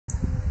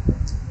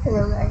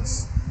Hello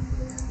guys.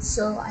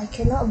 So I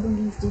cannot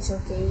believe this,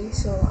 okay?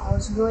 So I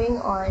was going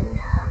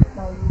on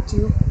my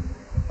YouTube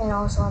and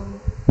I was on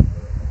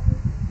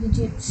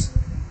YouTube's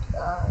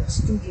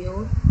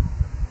studio,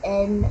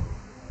 and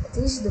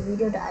this is the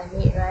video that I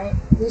made, right?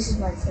 This is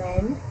my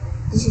friend.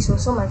 This is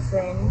also my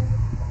friend.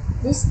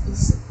 This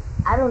is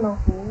I don't know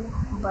who,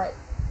 but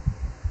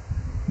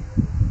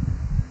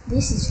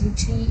this is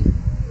literally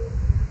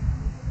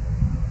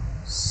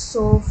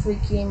so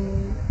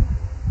freaking,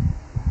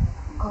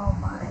 oh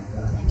my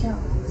god, I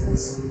cannot believe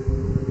this.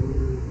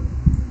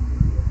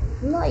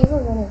 I'm not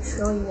even gonna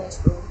show you guys,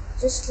 bro.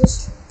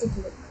 Just take a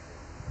look.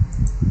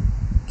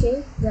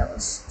 Okay, that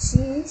was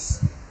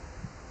this.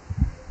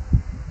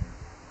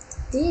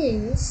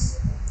 This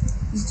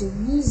is the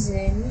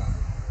reason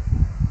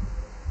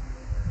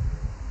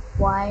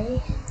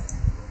why.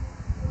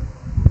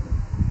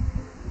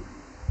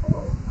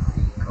 Oh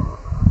my god.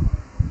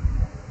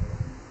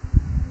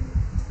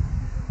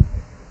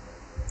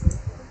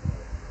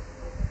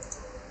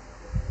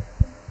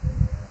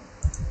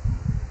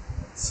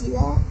 See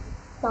that?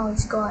 Now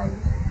it's gone.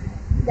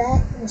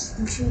 That was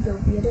literally the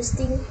weirdest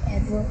thing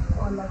ever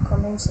on my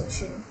comment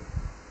section.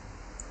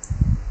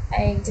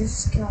 I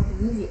just cannot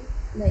believe it.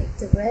 Like,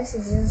 the rest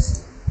is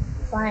just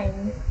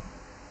fine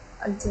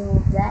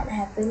until that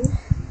happened.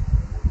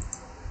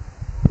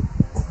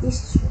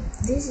 This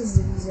this is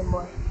the reason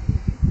why.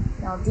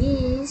 Now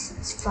this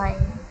is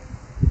fine.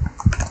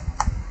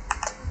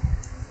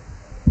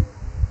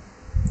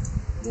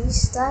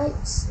 These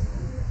types,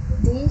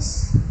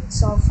 this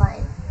is all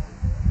fine.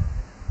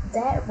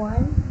 That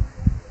one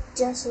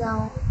just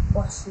now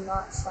was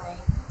not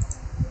fine.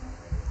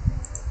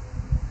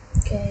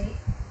 Okay,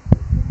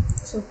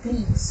 so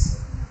please,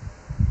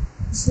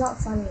 it's not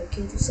funny,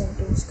 okay, to send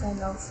those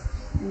kind of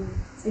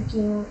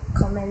freaking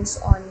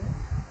comments on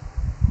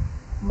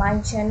my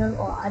channel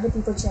or other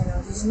people's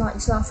channels. It's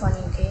not funny,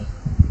 okay?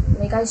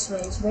 Like, I swear,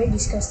 it's very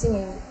disgusting,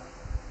 and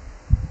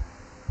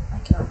I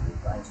cannot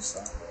believe what I just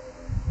said.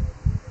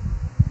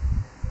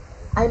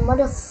 I'm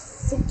mother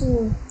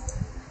freaking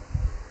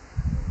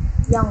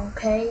young,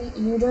 okay?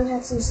 You don't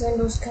have to send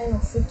those kind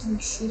of freaking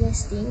shit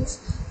ass things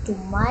to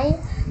my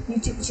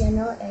YouTube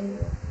channel and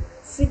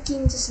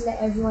freaking just let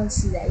everyone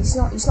see that. It's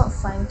not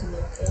fine to me,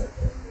 okay?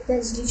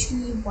 That's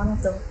literally one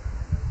of the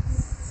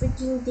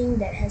freaking thing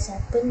that has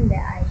happened that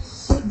I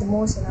hate the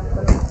most, and I'm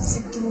gonna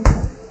freaking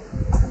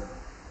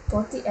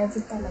report it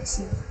every time I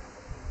see it.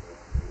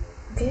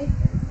 Okay?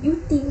 You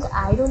think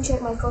I don't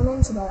check my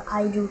comments? Well,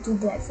 I do. Too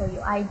bad for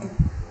you. I do.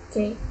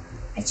 Okay?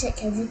 I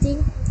check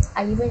everything.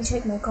 I even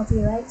check my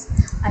copyrights.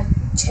 I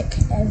check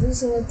every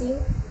single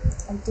thing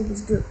until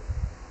it's good.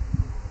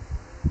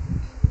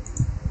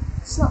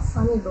 It's not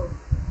funny, bro.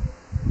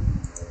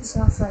 It's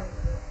not funny.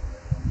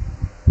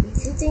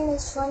 If you think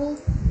it's funny,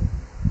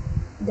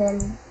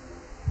 then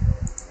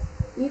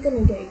you're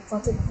gonna get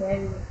reported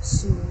very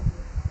soon.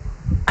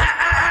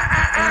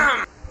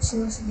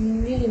 It's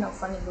really not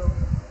funny, bro.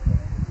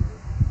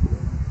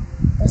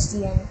 That's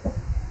the end.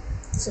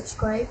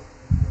 Subscribe,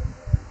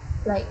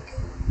 like,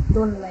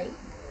 don't like,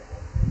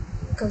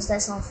 because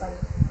that's not funny.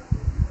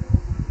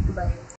 Goodbye.